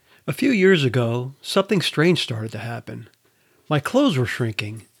A few years ago, something strange started to happen. My clothes were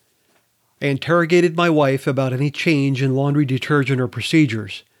shrinking. I interrogated my wife about any change in laundry detergent or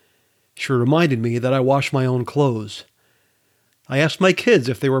procedures. She reminded me that I wash my own clothes. I asked my kids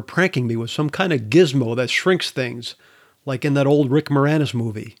if they were pranking me with some kind of gizmo that shrinks things, like in that old Rick Moranis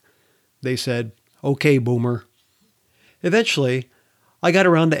movie. They said, "Okay, boomer." Eventually, I got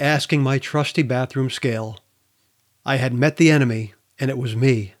around to asking my trusty bathroom scale. I had met the enemy, and it was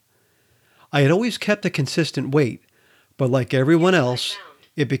me. I had always kept a consistent weight, but like everyone else,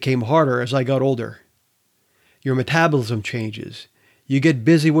 it became harder as I got older. Your metabolism changes. You get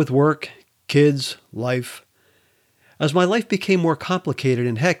busy with work, kids, life. As my life became more complicated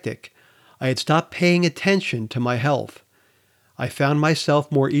and hectic, I had stopped paying attention to my health. I found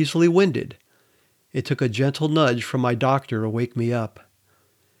myself more easily winded. It took a gentle nudge from my doctor to wake me up.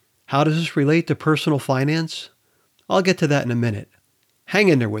 How does this relate to personal finance? I'll get to that in a minute. Hang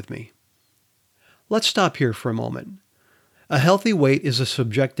in there with me. Let's stop here for a moment. A healthy weight is a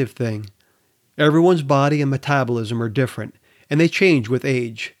subjective thing. Everyone's body and metabolism are different, and they change with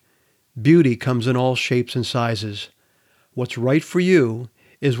age. Beauty comes in all shapes and sizes. What's right for you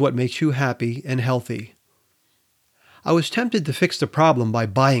is what makes you happy and healthy. I was tempted to fix the problem by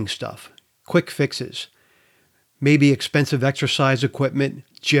buying stuff, quick fixes. Maybe expensive exercise equipment,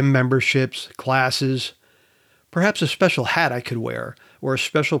 gym memberships, classes. Perhaps a special hat I could wear, or a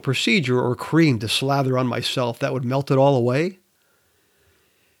special procedure or cream to slather on myself that would melt it all away.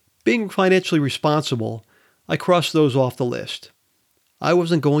 Being financially responsible, I crossed those off the list. I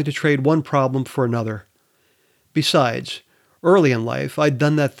wasn't going to trade one problem for another. Besides, early in life, I'd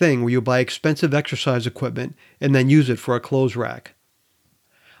done that thing where you buy expensive exercise equipment and then use it for a clothes rack.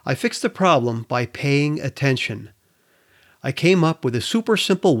 I fixed the problem by paying attention. I came up with a super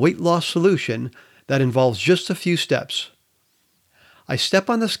simple weight loss solution that involves just a few steps. I step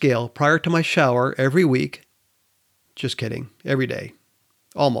on the scale prior to my shower every week. Just kidding, every day.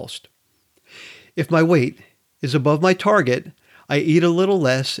 Almost. If my weight is above my target, I eat a little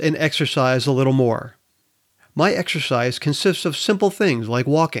less and exercise a little more. My exercise consists of simple things like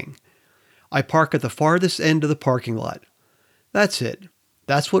walking. I park at the farthest end of the parking lot. That's it.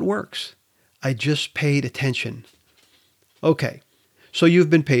 That's what works. I just paid attention. Okay, so you've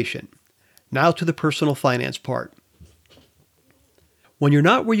been patient. Now to the personal finance part. When you're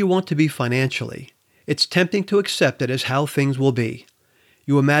not where you want to be financially, it's tempting to accept it as how things will be.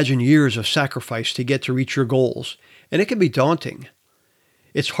 You imagine years of sacrifice to reach your goals, and it can be daunting.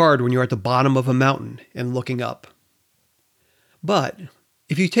 It's hard when you're at the bottom of a mountain and looking up. But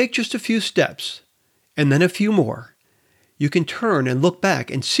if you take just a few steps, and then a few more, you can turn and look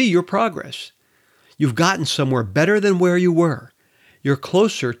back and see your progress. You've gotten somewhere better than where you were. You're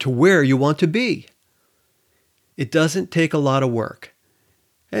closer to where you want to be. It doesn't take a lot of work,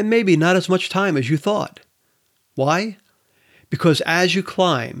 and maybe not as much time as you thought. Why? Because as you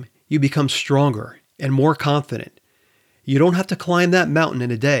climb, you become stronger and more confident. You don't have to climb that mountain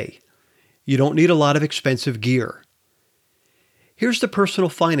in a day. You don't need a lot of expensive gear. Here's the personal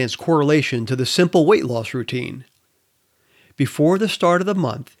finance correlation to the simple weight loss routine. Before the start of the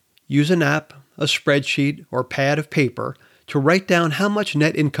month, use an app, a spreadsheet, or pad of paper to write down how much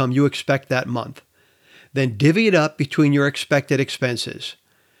net income you expect that month. Then divvy it up between your expected expenses.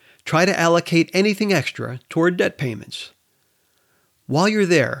 Try to allocate anything extra toward debt payments. While you're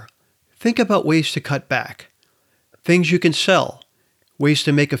there, think about ways to cut back. Things you can sell, ways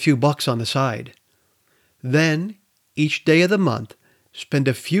to make a few bucks on the side. Then, each day of the month, spend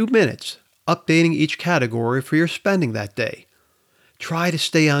a few minutes updating each category for your spending that day. Try to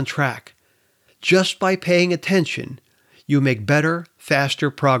stay on track. Just by paying attention, you make better, faster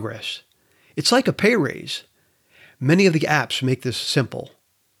progress. It's like a pay raise. Many of the apps make this simple.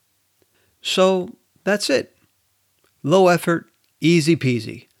 So, that's it. Low effort, easy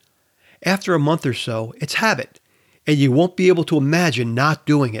peasy. After a month or so, it's habit, and you won't be able to imagine not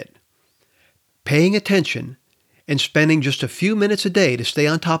doing it. Paying attention and spending just a few minutes a day to stay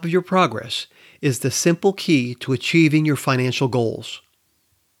on top of your progress is the simple key to achieving your financial goals.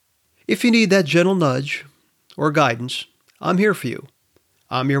 If you need that gentle nudge or guidance, I'm here for you.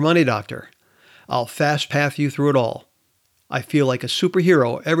 I'm your money doctor. I'll fast path you through it all. I feel like a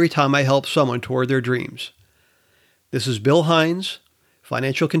superhero every time I help someone toward their dreams. This is Bill Hines,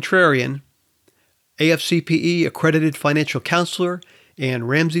 Financial Contrarian, AFCPE accredited financial counselor, and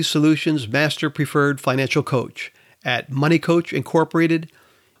Ramsey Solutions Master Preferred Financial Coach at Money Coach Incorporated,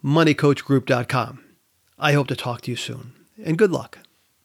 moneycoachgroup.com. I hope to talk to you soon, and good luck.